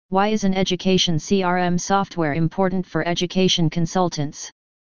Why is an education CRM software important for education consultants?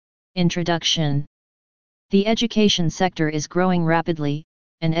 Introduction. The education sector is growing rapidly,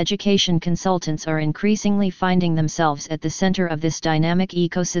 and education consultants are increasingly finding themselves at the center of this dynamic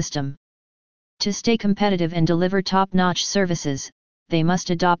ecosystem. To stay competitive and deliver top-notch services, they must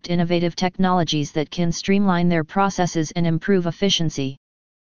adopt innovative technologies that can streamline their processes and improve efficiency.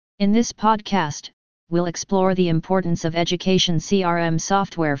 In this podcast, we'll explore the importance of education CRM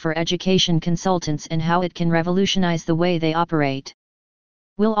software for education consultants and how it can revolutionize the way they operate.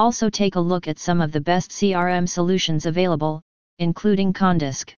 We'll also take a look at some of the best CRM solutions available, including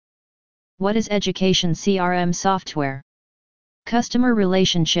Condisk. What is education CRM software? Customer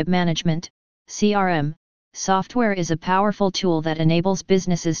Relationship Management, CRM, software is a powerful tool that enables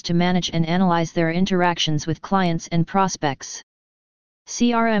businesses to manage and analyze their interactions with clients and prospects.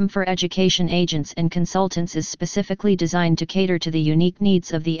 CRM for education agents and consultants is specifically designed to cater to the unique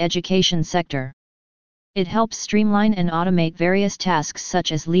needs of the education sector. It helps streamline and automate various tasks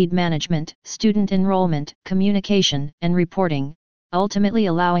such as lead management, student enrollment, communication, and reporting, ultimately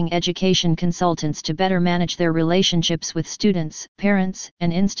allowing education consultants to better manage their relationships with students, parents,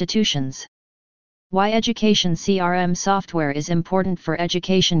 and institutions. Why education CRM software is important for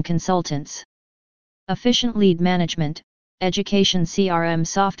education consultants. Efficient lead management. Education CRM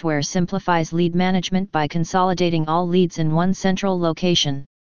software simplifies lead management by consolidating all leads in one central location.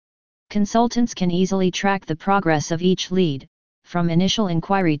 Consultants can easily track the progress of each lead, from initial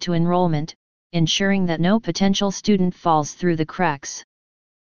inquiry to enrollment, ensuring that no potential student falls through the cracks.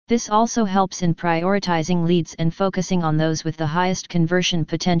 This also helps in prioritizing leads and focusing on those with the highest conversion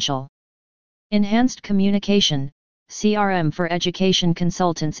potential. Enhanced communication. CRM for education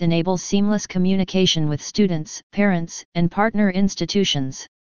consultants enables seamless communication with students, parents, and partner institutions.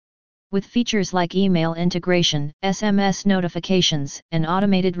 With features like email integration, SMS notifications, and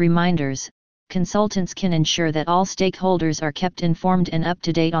automated reminders, consultants can ensure that all stakeholders are kept informed and up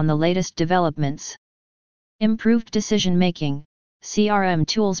to date on the latest developments. Improved decision-making. CRM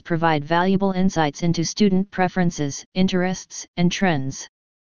tools provide valuable insights into student preferences, interests, and trends.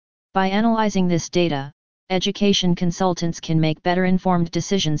 By analyzing this data, education consultants can make better informed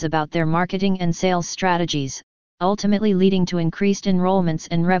decisions about their marketing and sales strategies, ultimately leading to increased enrollments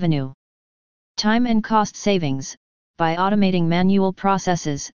and revenue. Time and cost savings. By automating manual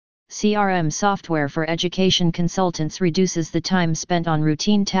processes, CRM software for education consultants reduces the time spent on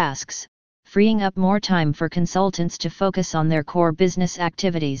routine tasks, freeing up more time for consultants to focus on their core business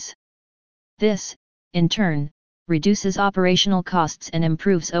activities. This, in turn, reduces operational costs and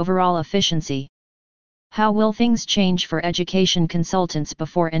improves overall efficiency. How will things change for education consultants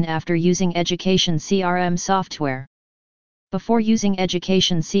before and after using education CRM software? Before using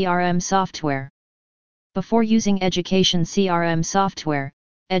education CRM software. Before using education CRM software,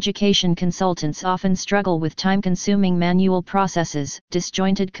 education consultants often struggle with time-consuming manual processes,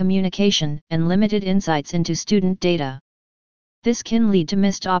 disjointed communication, and limited insights into student data. This can lead to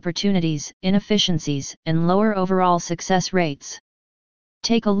missed opportunities, inefficiencies, and lower overall success rates.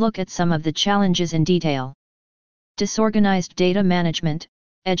 Take a look at some of the challenges in detail. Disorganized data management.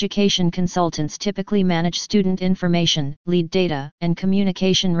 Education consultants typically manage student information, lead data, and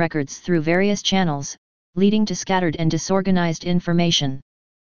communication records through various channels, leading to scattered and disorganized information.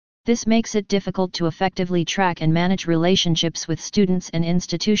 This makes it difficult to effectively track and manage relationships with students and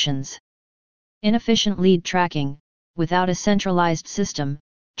institutions. Inefficient lead tracking. Without a centralized system,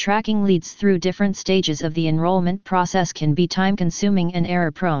 tracking leads through different stages of the enrollment process can be time-consuming and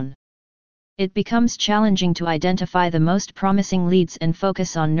error-prone. It becomes challenging to identify the most promising leads and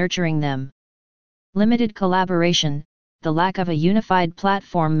focus on nurturing them. Limited collaboration. The lack of a unified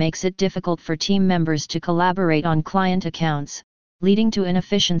platform makes it difficult for team members to collaborate on client accounts, leading to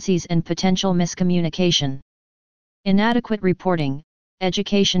inefficiencies and potential miscommunication. Inadequate reporting.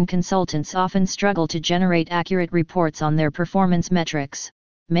 Education consultants often struggle to generate accurate reports on their performance metrics,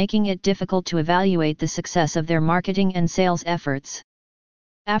 making it difficult to evaluate the success of their marketing and sales efforts.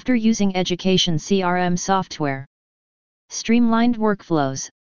 After using education CRM software, streamlined workflows,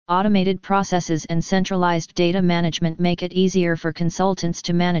 automated processes, and centralized data management make it easier for consultants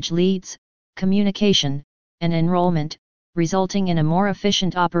to manage leads, communication, and enrollment, resulting in a more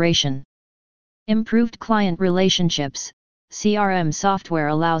efficient operation. Improved client relationships. CRM software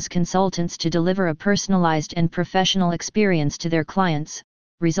allows consultants to deliver a personalized and professional experience to their clients,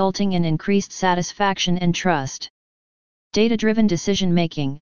 resulting in increased satisfaction and trust. Data-driven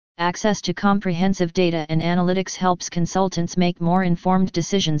decision-making. Access to comprehensive data and analytics helps consultants make more informed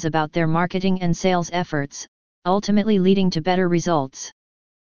decisions about their marketing and sales efforts, ultimately leading to better results.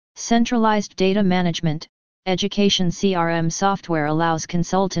 Centralized data management. education CRM software allows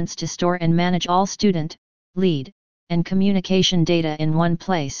consultants to store and manage all student, lead, and communication data in one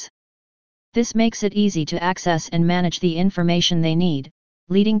place. This makes it easy to access and manage the information they need,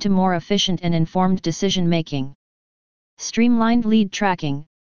 leading to more efficient and informed decision-making. Streamlined lead tracking.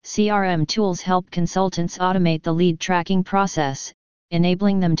 CRM tools help consultants automate the lead tracking process,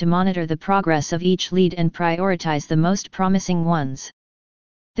 enabling them to monitor the progress of each lead and prioritize the most promising ones.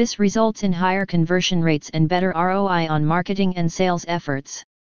 This results in higher conversion rates and better ROI on marketing and sales efforts.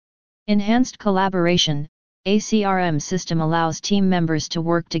 Enhanced collaboration. A CRM system allows team members to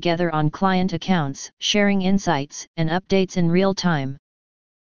work together on client accounts, sharing insights and updates in real time.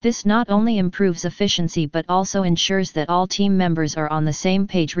 This not only improves efficiency but also ensures that all team members are on the same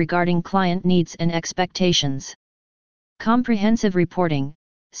page regarding client needs and expectations. Comprehensive reporting.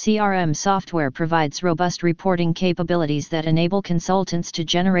 CRM software provides robust reporting capabilities that enable consultants to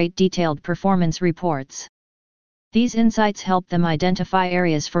generate detailed performance reports. These insights help them identify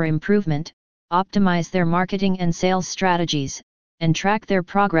areas for improvement, optimize their marketing and sales strategies, and track their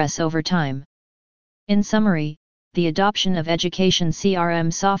progress over time. In summary, the adoption of education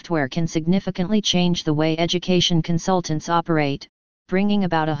CRM software can significantly change the way education consultants operate, bringing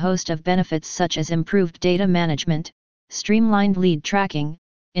about a host of benefits such as improved data management, streamlined lead tracking,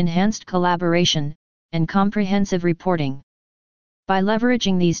 enhanced collaboration, and comprehensive reporting. By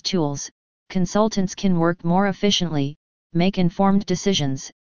leveraging these tools, consultants can work more efficiently, make informed decisions,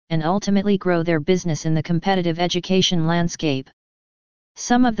 and ultimately grow their business in the competitive education landscape.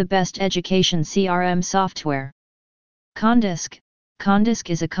 Some of the best education CRM software. Condisk. Condisk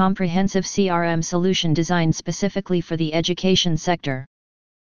is a comprehensive CRM solution designed specifically for the education sector.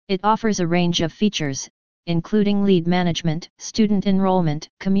 It offers a range of features, including lead management, student enrollment,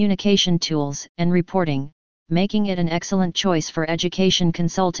 communication tools, and reporting, making it an excellent choice for education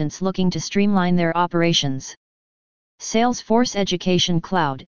consultants looking to streamline their operations. Salesforce Education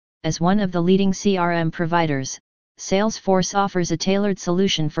Cloud. As one of the leading CRM providers, Salesforce offers a tailored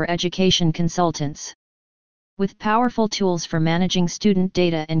solution for education consultants. With powerful tools for managing student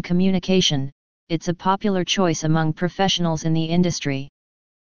data and communication, it's a popular choice among professionals in the industry.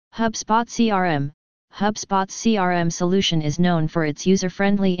 HubSpot CRM. HubSpot's CRM solution is known for its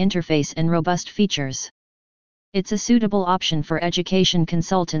user-friendly interface and robust features. It's a suitable option for education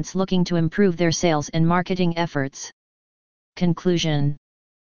consultants looking to improve their sales and marketing efforts. Conclusion.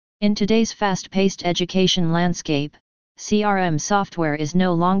 In today's fast-paced education landscape, CRM software is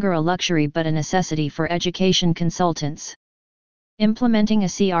no longer a luxury but a necessity for education consultants. Implementing a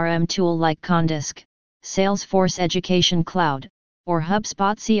CRM tool like Condisk, Salesforce Education Cloud, or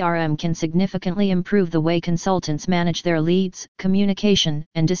HubSpot CRM can significantly improve the way consultants manage their leads, communication,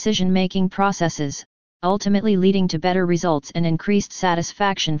 and decision-making processes, ultimately leading to better results and increased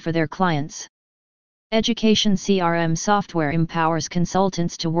satisfaction for their clients. Education CRM software empowers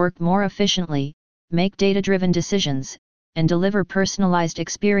consultants to work more efficiently, make data-driven decisions, and deliver personalized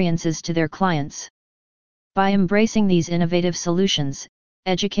experiences to their clients. By embracing these innovative solutions,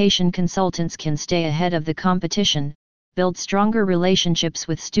 education consultants can stay ahead of the competition, build stronger relationships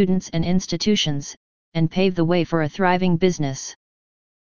with students and institutions, and pave the way for a thriving business.